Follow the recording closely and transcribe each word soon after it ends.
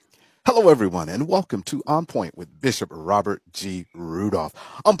Hello, everyone, and welcome to On Point with Bishop Robert G. Rudolph.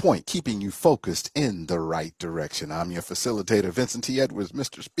 On Point, keeping you focused in the right direction. I'm your facilitator, Vincent T. Edwards,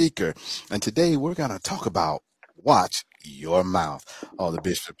 Mr. Speaker, and today we're going to talk about watch your mouth. Oh, the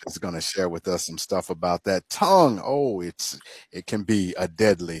bishop is going to share with us some stuff about that tongue. Oh, it can be a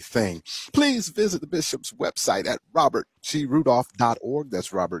deadly thing. Please visit the bishop's website at robertgrudolph.org. That's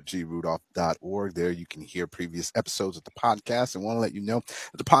robertgrudolph.org. There you can hear previous episodes of the podcast, and want to let you know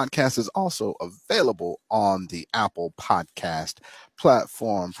the podcast is also available on the Apple Podcast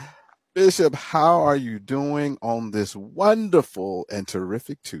platform. Bishop, how are you doing on this wonderful and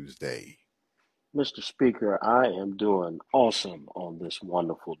terrific Tuesday? Mr. Speaker, I am doing awesome on this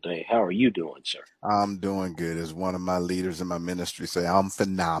wonderful day. How are you doing, sir? I'm doing good. As one of my leaders in my ministry say, I'm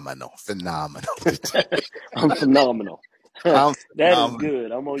phenomenal. I'm phenomenal. I'm That is phenomenal.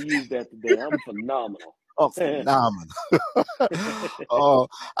 good. I'm going to use that today. I'm phenomenal. I'm phenomenal. Oh,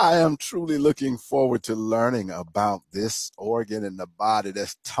 I am truly looking forward to learning about this organ in the body,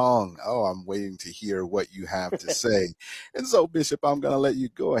 this tongue. Oh, I'm waiting to hear what you have to say. And so, Bishop, I'm going to let you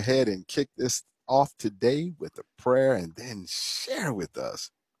go ahead and kick this off today with a prayer and then share with us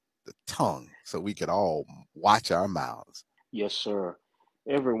the tongue so we could all watch our mouths. Yes, sir.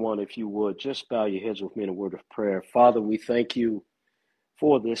 Everyone, if you would, just bow your heads with me in a word of prayer. Father, we thank you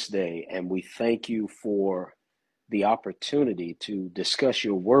for this day, and we thank you for the opportunity to discuss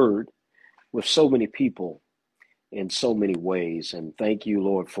your word with so many people in so many ways. And thank you,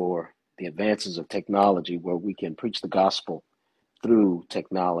 Lord, for the advances of technology where we can preach the gospel through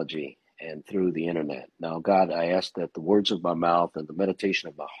technology and through the internet. Now, God, I ask that the words of my mouth and the meditation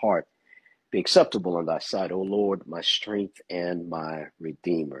of my heart be acceptable in thy sight, O Lord, my strength and my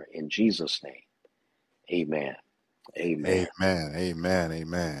redeemer. In Jesus' name, amen. Amen. Amen. Amen.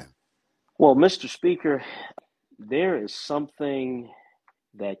 Amen. Well, Mr. Speaker, there is something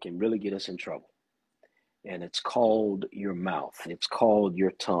that can really get us in trouble, and it's called your mouth. It's called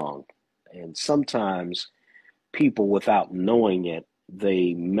your tongue. And sometimes people, without knowing it,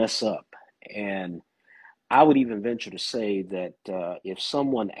 they mess up. And I would even venture to say that if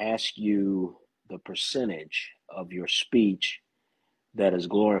someone asks you the percentage of your speech that is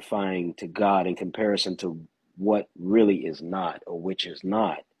glorifying to God in comparison to what really is not or which is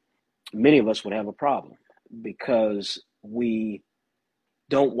not, many of us would have a problem because we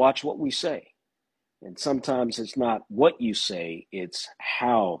don't watch what we say. And sometimes it's not what you say, it's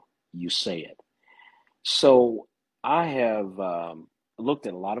how you say it. So I have looked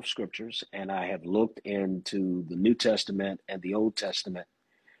at a lot of scriptures, and I have looked into the New Testament and the Old Testament,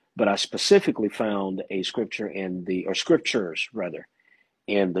 but I specifically found a scripture or scriptures rather,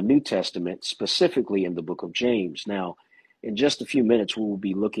 in the New Testament, specifically in the book of James. Now, in just a few minutes, we will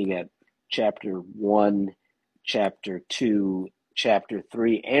be looking at chapter 1, chapter 2, chapter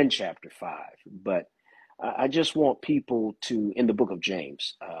 3, and chapter 5. But I just want people to, in the book of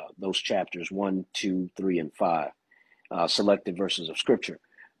James, those chapters 1, 2, 3, and 5, selected verses of scripture.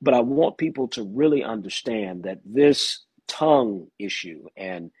 But I want people to really understand that this tongue issue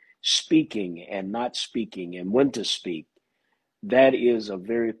and speaking and not speaking and when to speak, that is a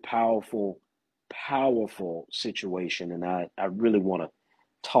very powerful, powerful situation. And I really want to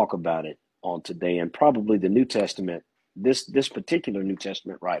talk about it on today. And probably the New Testament, this particular New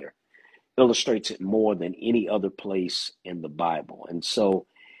Testament writer illustrates it more than any other place in the Bible. And so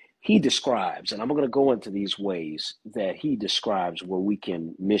he describes, and I'm going to go into these ways that he describes where we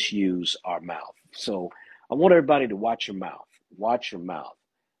can misuse our mouth. So I want everybody to watch your mouth. Watch your mouth.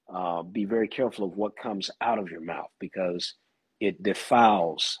 Be very careful of what comes out of your mouth because it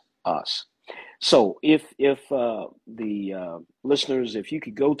defiles us. So if the listeners, if you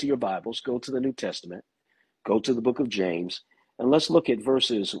could go to your Bibles, go to the New Testament, go to the book of James, and let's look at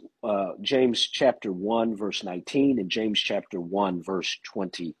verses, James chapter 1, verse 19, and James chapter 1, verse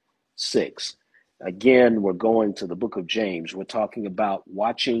 26. Again, we're going to the book of James. We're talking about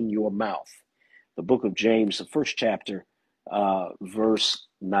watching your mouth. The book of James, the first chapter, verse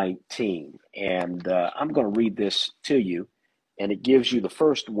 19. And I'm going to read this to you, and it gives you the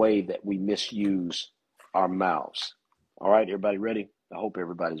first way that we misuse our mouths. All right, everybody ready? I hope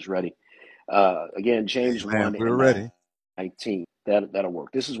everybody's ready. Again, James Man, 1 we're and ready. 19. That'll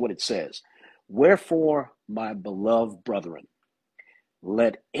work. This is what it says. Wherefore, my beloved brethren,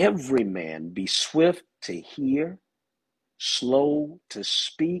 let every man be swift to hear, slow to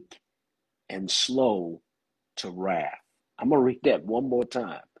speak, and slow to wrath. I'm going to read that one more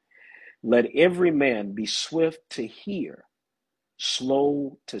time. Let every man be swift to hear,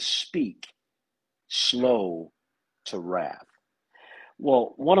 slow to speak, slow to wrath.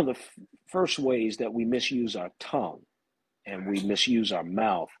 Well, one of the first ways that we misuse our tongue and we misuse our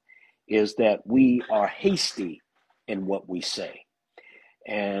mouth is that we are hasty in what we say.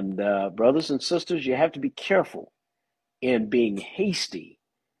 And brothers and sisters, you have to be careful in being hasty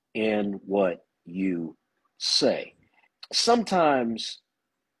in what you say. Sometimes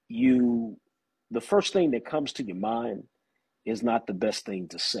the first thing that comes to your mind is not the best thing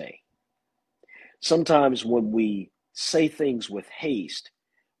to say. Sometimes when we say things with haste,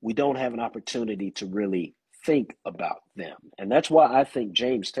 we don't have an opportunity to really think about them. And that's why I think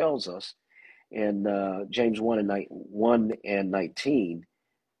James tells us in James 1 and 19,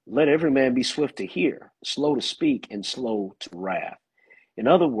 let every man be swift to hear, slow to speak, and slow to wrath. In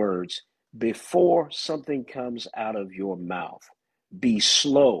other words, before something comes out of your mouth, be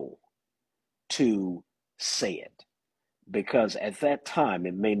slow to say it, because at that time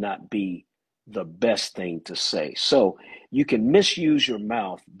it may not be the best thing to say. So you can misuse your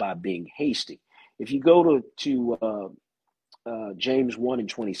mouth by being hasty. If you go to James 1 and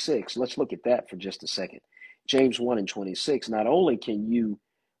 26, let's look at that for just a second. James 1 and 26, not only can you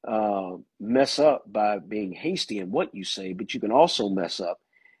mess up by being hasty in what you say, but you can also mess up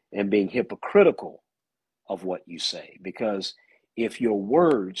in being hypocritical of what you say. Because if your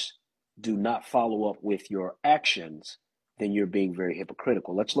words do not follow up with your actions, then you're being very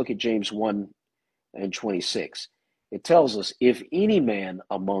hypocritical. Let's look at James 1 and 26. It tells us, if any man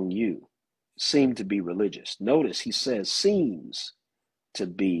among you seem to be religious. Notice he says seems to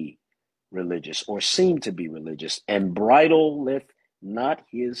be religious or seem to be religious, and bridleth not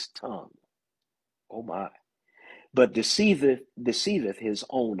his tongue. Oh my. But deceiveth his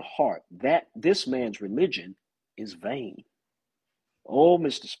own heart. That this man's religion is vain. Oh,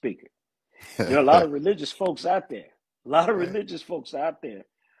 Mr. Speaker. There are a lot of religious folks out there. A lot of Right. religious folks out there.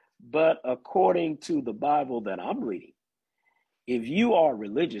 But according to the Bible that I'm reading, if you are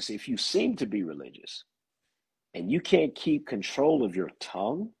religious, if you seem to be religious, and you can't keep control of your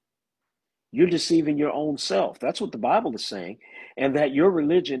tongue, you're deceiving your own self. That's what the Bible is saying. And that your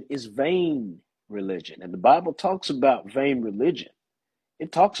religion is vain religion. And the Bible talks about vain religion.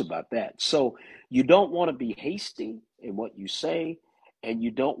 It talks about that. So you don't want to be hasty in what you say, and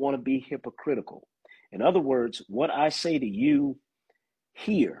you don't want to be hypocritical. In other words, what I say to you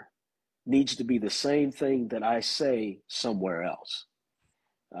here needs to be the same thing that I say somewhere else.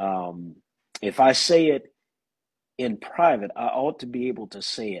 Um, if I say it in private, I ought to be able to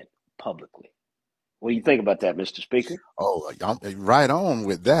say it publicly. What do you think about that, Mr. Speaker? Oh, I'm right on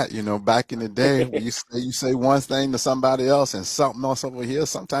with that. You know, back in the day, you say one thing to somebody else and something else over here.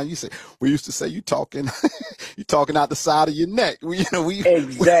 Sometimes we used to say you talking, you talking out the side of your neck.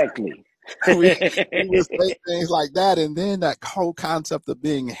 Exactly. We would say things like that, and then that whole concept of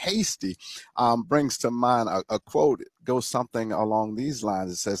being hasty brings to mind a quote. It goes something along these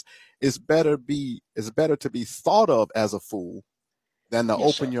lines. It says, it's better to be thought of as a fool than to Yes,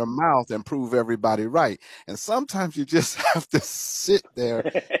 open sir. your mouth and prove everybody right. And sometimes you just have to sit there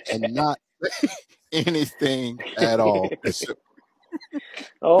and not say anything at all, Bishop.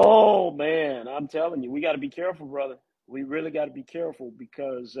 Oh man, I'm telling you, we got to be careful, brother. We really got to be careful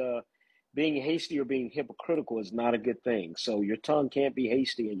because being hasty or being hypocritical is not a good thing. So your tongue can't be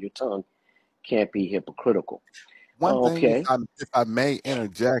hasty and your tongue can't be hypocritical. One thing, Okay. if I may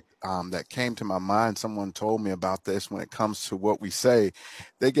interject, that came to my mind, someone told me about this when it comes to what we say.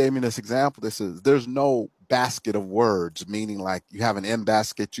 They gave me this example. They says there's no basket of words, meaning like you have an in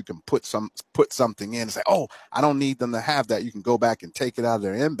basket, you can put something in and say, oh, I don't need them to have that. You can go back and take it out of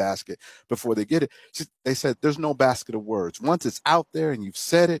their in basket before they get it. They said there's no basket of words. Once it's out there and you've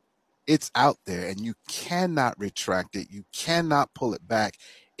said it, it's out there and you cannot retract it. You cannot pull it back.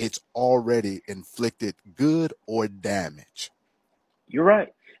 It's already inflicted good or damage. You're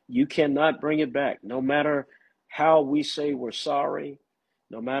right. You cannot bring it back. No matter how we say we're sorry,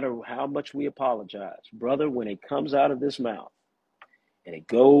 no matter how much we apologize. Brother, when it comes out of this mouth and it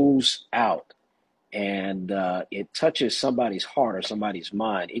goes out and it touches somebody's heart or somebody's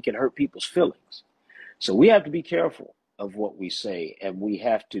mind, it can hurt people's feelings. So we have to be careful of what we say, and we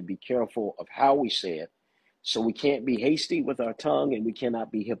have to be careful of how we say it. So we can't be hasty with our tongue, and we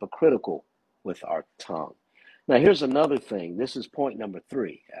cannot be hypocritical with our tongue. Now, here's another thing. This is point number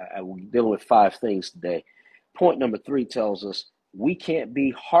three. We're dealing with five things today. Point number three tells us we can't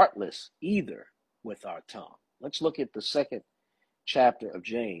be heartless either with our tongue. Let's look at the second chapter of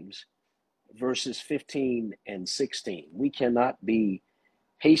James, verses 15 and 16. We cannot be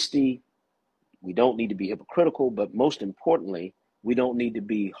hasty. We don't need to be hypocritical, but most importantly, we don't need to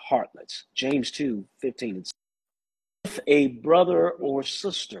be heartless. James 2:15 and 16. If a brother or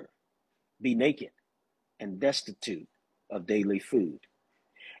sister be naked and destitute of daily food,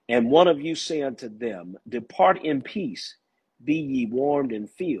 and one of you say unto them, depart in peace, be ye warmed and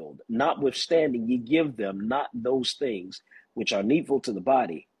filled, notwithstanding ye give them not those things which are needful to the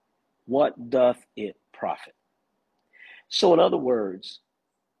body, what doth it profit? So, in other words,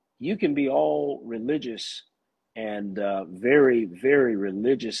 you can be all religious and very, very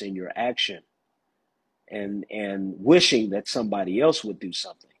religious in your action and wishing that somebody else would do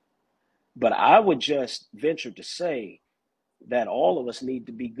something. But I would just venture to say that all of us need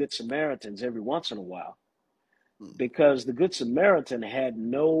to be good Samaritans every once in a while, because the Good Samaritan had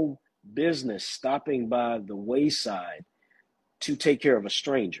no business stopping by the wayside to take care of a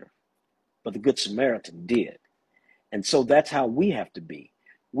stranger, but the Good Samaritan did. And so that's how we have to be.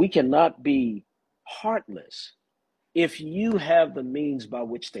 We cannot be heartless. If you have the means by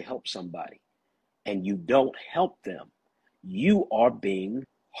which to help somebody and you don't help them, you are being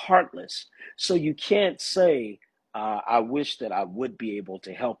heartless. So you can't say, I wish that I would be able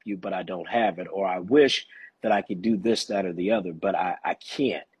to help you, but I don't have it, or I wish that I could do this, that, or the other, but I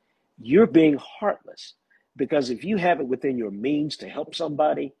can't. You're being heartless, because if you have it within your means to help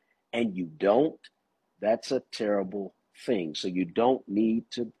somebody and you don't, that's a terrible thing. So you don't need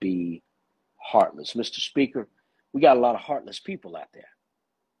to be heartless. Mr. Speaker, we got a lot of heartless people out there.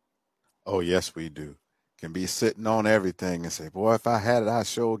 Oh, yes, we do. Can be sitting on everything and say, boy, if I had it, I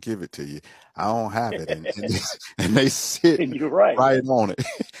sure give it to you. I don't have it. And they sitting You're right. right on it.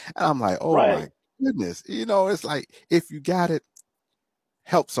 And I'm like, oh Right. my goodness. You know, it's like, if you got it,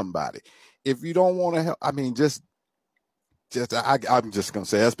 help somebody. If you don't want to help, I mean, I'm just going to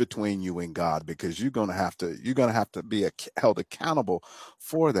say that's between you and God, because you're going to have to be held accountable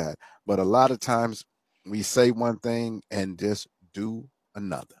for that. But a lot of times we say one thing and just do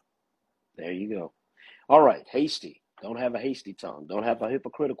another. There you go. All right. Hasty. Don't have a hasty tongue. Don't have a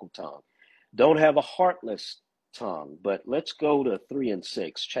hypocritical tongue. Don't have a heartless tongue. But let's go to 3 and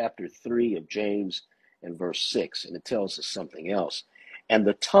 6, chapter 3 of James and verse 6. And it tells us something else. And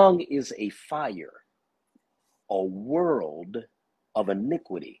the tongue is a fire, a world of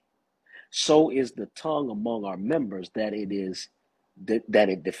iniquity. So is the tongue among our members, that it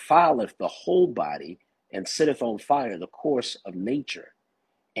defileth the whole body, and setteth on fire the course of nature,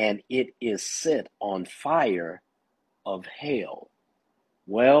 and it is set on fire of hell.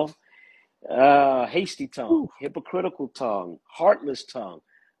 Well, hasty tongue, hypocritical tongue, heartless tongue,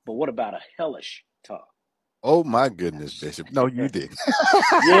 but what about a hellish tongue? Oh my goodness, Bishop. No, you didn't.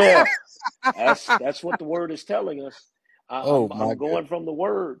 Yeah, that's what the word is telling us. Oh my I'm going goodness. from the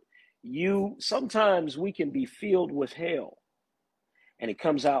word. Sometimes we can be filled with hell, and it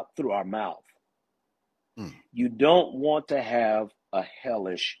comes out through our mouth. You don't want to have a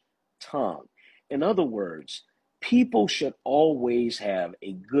hellish tongue. In other words, people should always have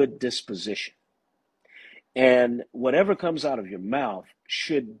a good disposition. And whatever comes out of your mouth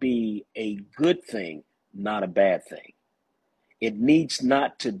should be a good thing, not a bad thing. It needs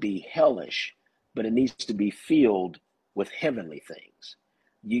not to be hellish, but it needs to be filled with heavenly things.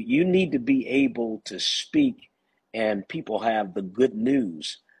 You need to be able to speak, and people have the good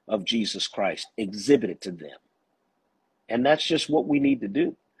news of Jesus Christ exhibited to them. And that's just what we need to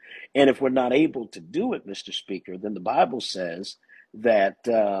do. And if we're not able to do it, Mr. Speaker, then the Bible says that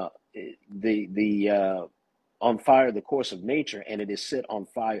on fire the course of nature, and it is set on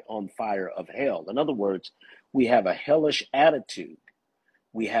fire of hell. In other words, we have a hellish attitude,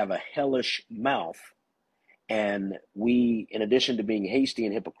 we have a hellish mouth, and we, in addition to being hasty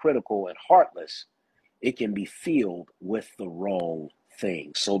and hypocritical and heartless, it can be filled with the wrong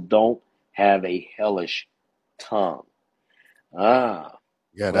thing. So don't have a hellish tongue. Well,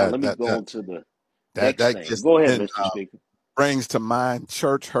 let me go on to the next That thing. just Go ahead, Mr. Speaker. brings to mind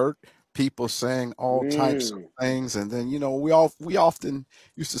church hurt, people saying all types of things. And then, we often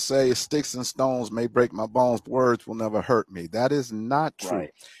used to say, sticks and stones may break my bones, but words will never hurt me. That is not true.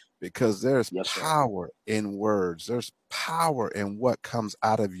 Right. Because there's power in words. There's power in what comes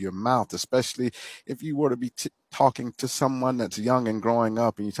out of your mouth, especially if you were to be talking to someone that's young and growing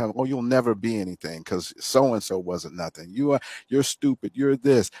up, and you tell them, oh, you'll never be anything because so-and-so wasn't nothing. You're stupid. You're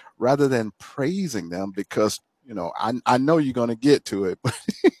this, rather than praising them, because, I know you're going to get to it, but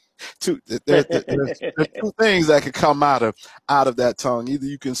there's two things that could come out of that tongue. Either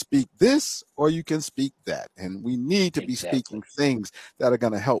you can speak this or you can speak that, and we need to be speaking things that are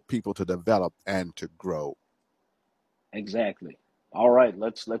going to help people to develop and to grow. Exactly. All right,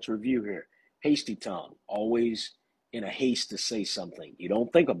 let's review here. Hasty tongue, always in a haste to say something. You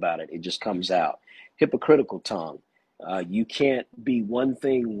don't think about it, it just comes out. Hypocritical tongue, you can't be one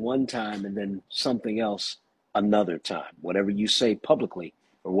thing one time and then something else another time. Whatever you say publicly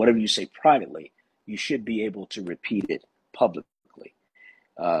or whatever you say privately, you should be able to repeat it publicly.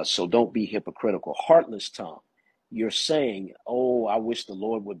 So don't be hypocritical. Heartless tongue. you're saying, oh, I wish the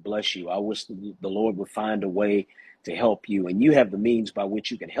Lord would bless you. I wish the Lord would find a way to help you. And you have the means by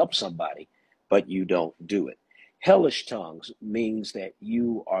which you can help somebody, but you don't do it. Hellish tongues means that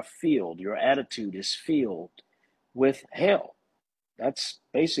you are filled, your attitude is filled with hell. That's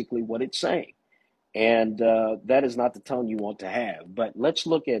basically what it's saying. And that is not the tongue you want to have. But let's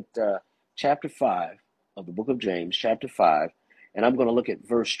look at chapter 5 of the book of James, chapter 5. And I'm going to look at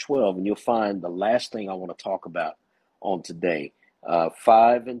verse 12, and you'll find the last thing I want to talk about on today.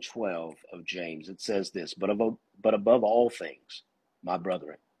 5 and 12 of James. It says this, but above all things, my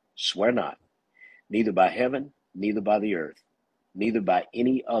brethren, swear not, neither by heaven, neither by the earth, neither by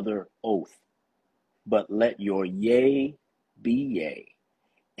any other oath, but let your yea be yea,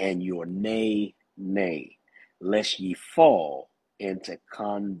 and your nay, nay, lest ye fall into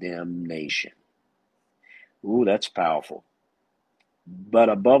condemnation. Ooh, that's powerful. But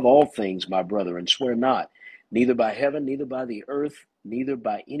above all things, my brethren, swear not, neither by heaven, neither by the earth, neither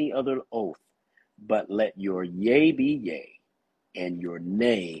by any other oath, but let your yea be yea, and your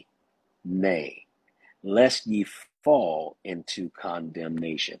nay, nay, lest ye fall into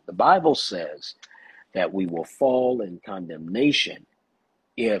condemnation. The Bible says that we will fall in condemnation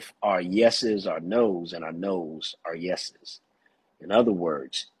if our yeses are no's and our no's are yeses. In other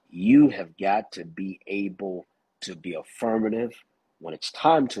words, you have got to be able to be affirmative when it's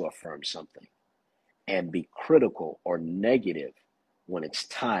time to affirm something and be critical or negative when it's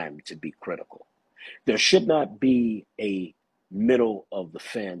time to be critical. There should not be a middle of the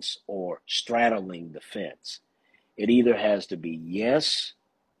fence or straddling the fence. It either has to be yes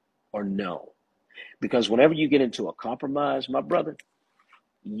or no. Because whenever you get into a compromise, my brother,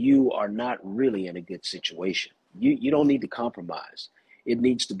 you are not really in a good situation. You don't need to compromise. It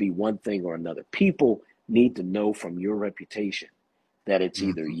needs to be one thing or another. People need to know from your reputation that it's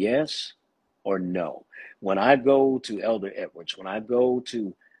either Mm-hmm. yes or no. When I go to Elder Edwards, when I go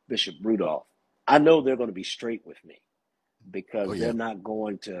to Bishop Rudolph, I know they're going to be straight with me Oh because yeah. they're not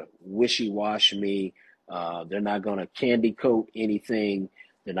going to wishy-wash me. They're not going to candy coat anything.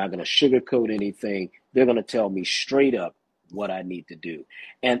 They're not going to sugarcoat anything. They're going to tell me straight up what I need to do.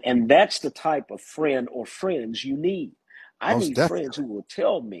 And that's the type of friend or friends you need. I Most need friends definitely. who will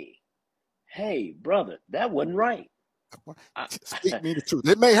tell me, hey, brother, that wasn't right. I, Speak me the truth.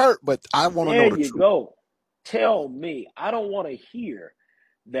 It may hurt, but I want to there know the you truth. go. Tell me. I don't want to hear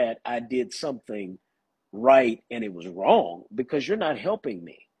that I did something right and it was wrong because you're not helping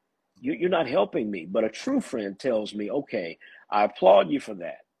me. You're not helping me. But a true friend tells me, okay, I applaud you for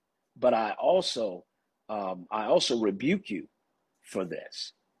that, but I also rebuke you for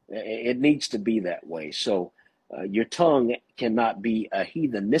this. It needs to be that way. So your tongue cannot be a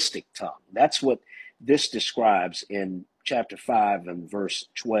heathenistic tongue. That's what this describes in chapter 5 and verse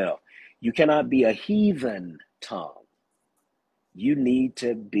 12. You cannot be a heathen tongue. You need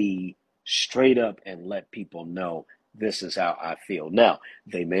to be straight up and let people know this is how I feel. Now,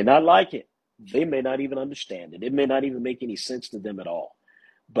 they may not like it. They may not even understand it. It may not even make any sense to them at all.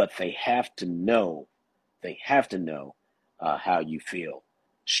 But they have to know, how you feel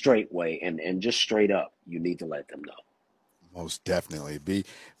straightway and just straight up. You need to let them know. Most definitely.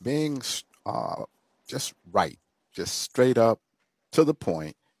 Being just right, just straight up to the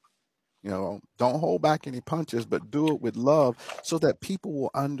point. Don't hold back any punches, but do it with love so that people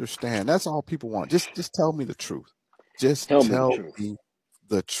will understand. That's all people want. Just tell me the truth. Just Tell me the tell truth. me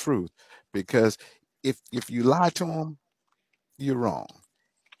the truth. Because if you lie to them, you're wrong.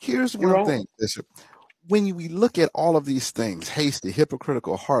 Here's You're one wrong. thing, Bishop. When we look at all of these things, hasty,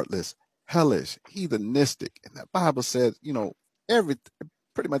 hypocritical, heartless, hellish, heathenistic, and the Bible says, every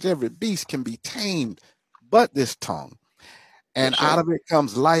pretty much every beast can be tamed, but this tongue. And Yes, out sir. of it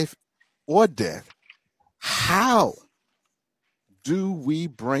comes life or death. How do we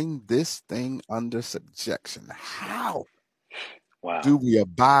bring this thing under subjection? How do Wow. we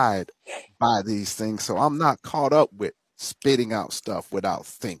abide by these things so I'm not caught up with spitting out stuff without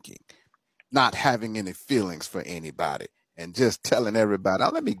thinking, not having any feelings for anybody, and just telling everybody,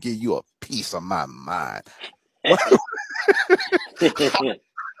 let me give you a piece of my mind?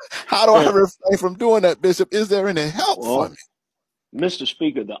 How do I refrain from doing that, Bishop? Is there any help for me? Well, Mr.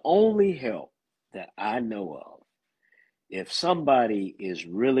 Speaker, the only help that I know of, if somebody is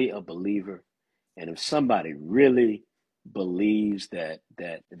really a believer and if somebody really believes that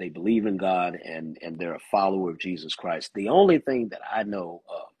they believe in God and they're a follower of Jesus Christ, the only thing that I know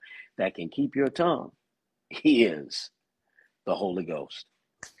of that can keep your tongue is the Holy Ghost.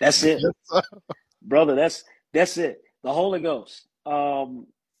 That's it, Yes, sir. brother. That's it. The Holy Ghost.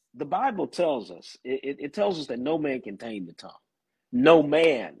 The Bible tells us it tells us that no man can tame the tongue. No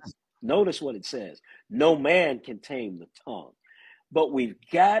man. Notice what it says. No man can tame the tongue. But we've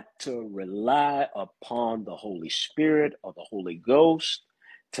got to rely upon the Holy Spirit or the Holy Ghost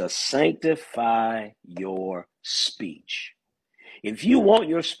to sanctify your speech. If you want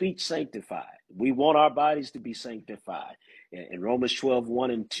your speech sanctified, we want our bodies to be sanctified. In Romans 12,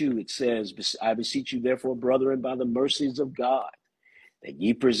 1 and 2, it says, I beseech you, therefore, brethren, by the mercies of God, that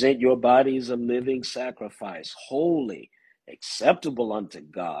ye present your bodies a living sacrifice, holy, acceptable unto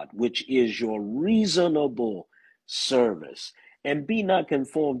God, which is your reasonable service. And be not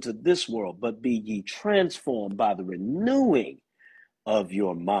conformed to this world, but be ye transformed by the renewing of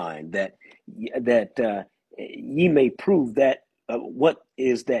your mind, that ye may prove that what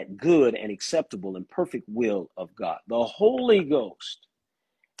is that good and acceptable and perfect will of God. The Holy Ghost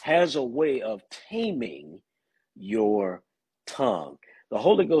has a way of taming your tongue. The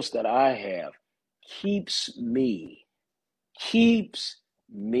Holy Ghost that I have keeps me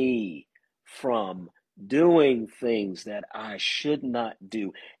from doing things that I should not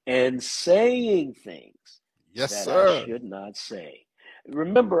do and saying things Yes, that I sir. should not say.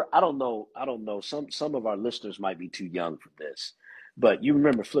 Remember, I don't know. Some of our listeners might be too young for this, but you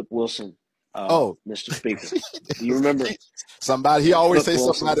remember Flip Wilson, Oh, Mr. Speaker. Do you remember somebody, he always Flip say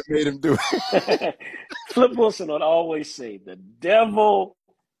Wilson? somebody made him do Flip Wilson would always say, "The devil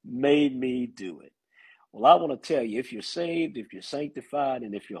made me do it." Well, I want to tell you, if you're saved, if you're sanctified,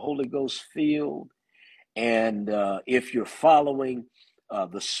 and if you're Holy Ghost filled, and if you're following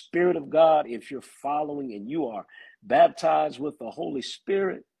the Spirit of God, if you're following and you are baptized with the Holy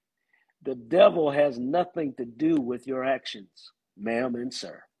Spirit, the devil has nothing to do with your actions, ma'am and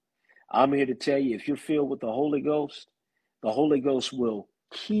sir. I'm here to tell you, if you're filled with the Holy Ghost will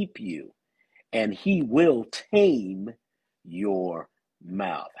keep you and he will tame your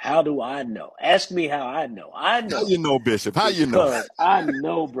mouth. How do I know? Ask me how I know. I How know you know, Bishop? How you know? because I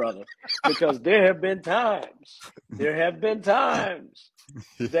know, brother, because there have been times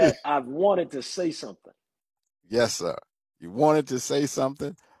that I've wanted to say something. Yes, sir. You wanted to say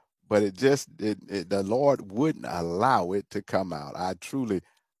something, but the Lord wouldn't allow it to come out. I truly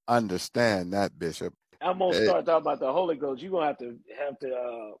understand that, Bishop. I'm gonna Eh, start talking about the Holy Ghost. You're gonna have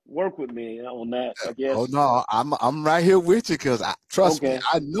to work with me on that, I oh guess. no, I'm right here with you because I trust me. Okay.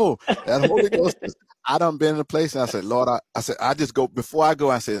 I know that Holy Ghost. I done been in a place and I said, Lord, I said, I just go before I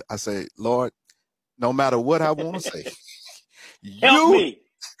go. I say, Lord, no matter what I want to say, Help you me.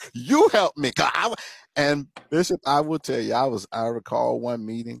 you help me. And Bishop, I will tell you, I recall one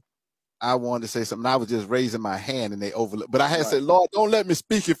meeting. I wanted to say something. I was just raising my hand and they overlooked. But I had Right. said, Lord, don't let me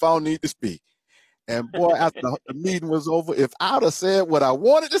speak if I don't need to speak. And boy, after the meeting was over, if I'd have said what I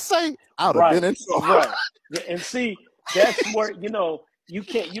wanted to say, I'd have been Right. in trouble. Right. And see, that's where you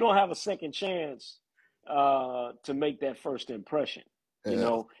don't have a second chance to make that first impression. You Yeah.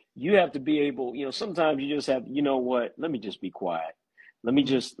 know, you have to be able, sometimes you just have, you know what, let me just be quiet. Let me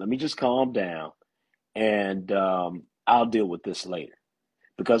just calm down and I'll deal with this later.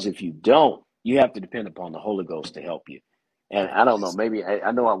 Because if you don't, you have to depend upon the Holy Ghost to help you. And I don't know, maybe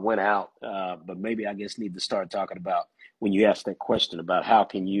I know I went out, but maybe I just need to start talking about when you asked that question about how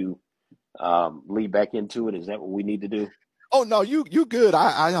can you lead back into it. Is that what we need to do? Oh no, you good.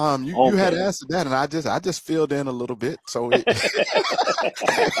 You had Okay. answered that, and I just filled in a little bit. So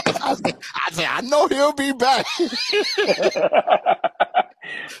I know he'll be back.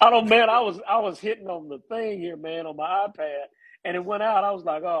 I don't, man. I was hitting on the thing here, man, on my iPad, and it went out. I was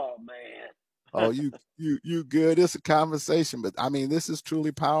like, oh Oh, man. you good. It's a conversation, but I mean, this is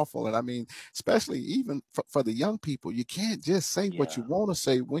truly powerful, and I mean, especially even for the young people, you can't just say what Yeah. you want to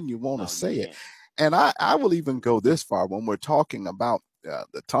say when you want to No, you say it. can't. And I will even go this far when we're talking about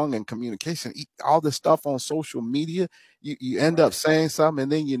the tongue and communication, all this stuff on social media. You end up Right. saying something,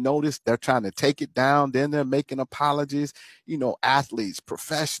 and then you notice they're trying to take it down. Then they're making apologies. Athletes,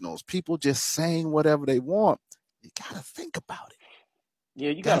 professionals, people just saying whatever they want. You got to think about it.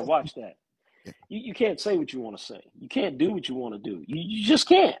 Yeah, you got Got to watch that. You can't say what you want to say. You can't do what you want to do. You just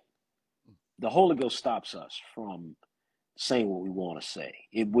can't. The Holy Ghost stops us from saying what we want to say.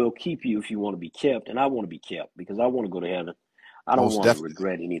 It will keep you if you want to be kept, and I want to be kept because I want to go to heaven. I don't most want to definitely.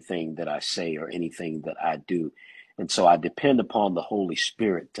 regret anything that I say or anything that I do. And so I depend upon the Holy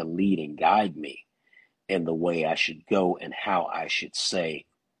Spirit to lead and guide me in the way I should go and how I should say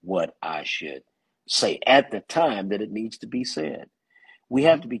what I should say at the time that it needs to be said. We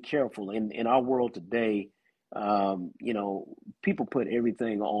have Mhm. to be careful in our world today. People put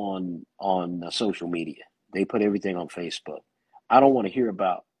everything on social media. They put everything on Facebook. I don't want to hear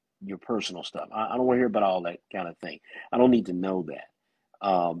about your personal stuff. I don't want to hear about all that kind of thing. I don't need to know that.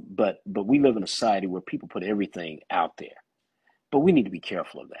 But we live in a society where people put everything out there. But we need to be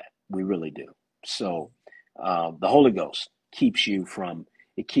careful of that We really do. So the Holy Ghost keeps you from,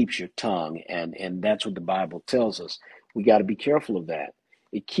 it keeps your tongue. And that's what the Bible tells us. We got to be careful of that.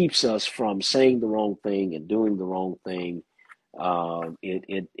 It keeps us from saying the wrong thing and doing the wrong thing.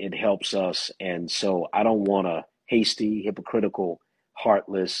 It helps us. And so I don't want a hasty, hypocritical,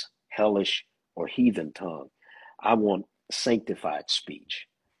 heartless, hellish, or heathen tongue. I want sanctified speech.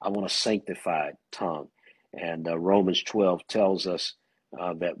 I want a sanctified tongue. And Romans 12 tells us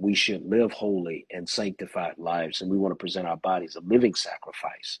that we should live holy and sanctified lives, and we want to present our bodies a living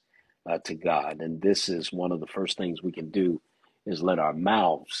sacrifice to God. And this is one of the first things we can do is let our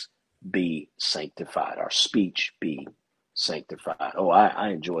mouths be sanctified, our speech be sanctified. Oh, I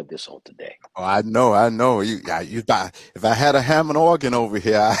enjoyed this on today. Oh, I know. If I had a Hammond organ over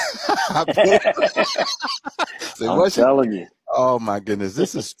here, say, I'm what you? telling you. Oh my goodness,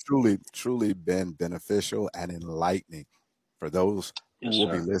 this has truly been beneficial and enlightening for those who Yes,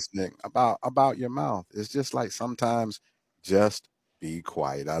 will be sir. listening about your mouth. It's just like sometimes just be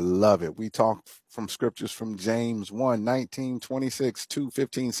quiet. I love it. We talk from scriptures from James 1, 19, 26, 2,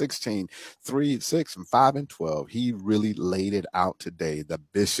 15, 16, 3, 6, and 5 and 12. He really laid it out today. The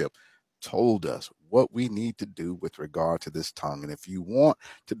bishop told us what we need to do with regard to this tongue. And if you want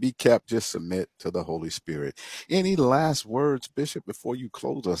to be kept, just submit to the Holy Spirit. Any last words, Bishop, before you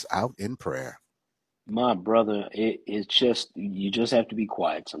close us out in prayer? My brother, it's just, you just have to be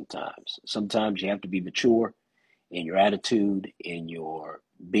quiet sometimes. Sometimes you have to be mature in your attitude, in your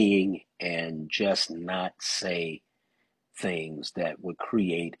being, and just not say things that would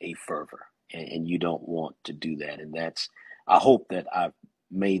create a fervor. And you don't want to do that. And that's, I hope that I've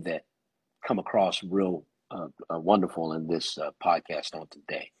made that come across real wonderful in this podcast on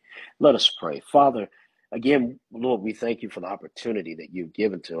today. Let us pray. Father, again, Lord, we thank you for the opportunity that you've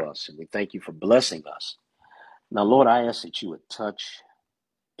given to us, and we thank you for blessing us. Now, Lord, I ask that you would touch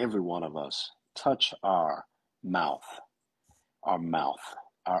every one of us, touch mouth, our mouth,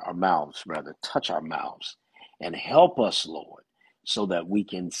 our mouths, rather, touch our mouths, and help us, Lord, so that we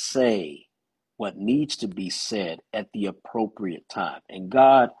can say what needs to be said at the appropriate time. And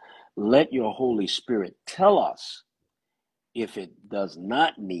God, let your Holy Spirit tell us if it does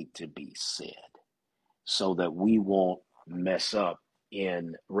not need to be said, so that we won't mess up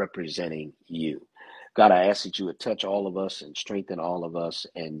in representing you. God, I ask that you would touch all of us and strengthen all of us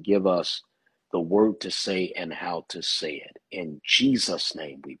and give us the word to say and how to say it. In Jesus'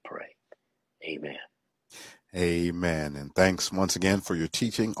 name we pray. Amen. Amen. And thanks once again for your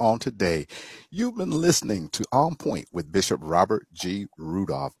teaching on today. You've been listening to On Point with Bishop Robert G.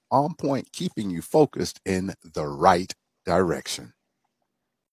 Rudolph. On Point, keeping you focused in the right direction.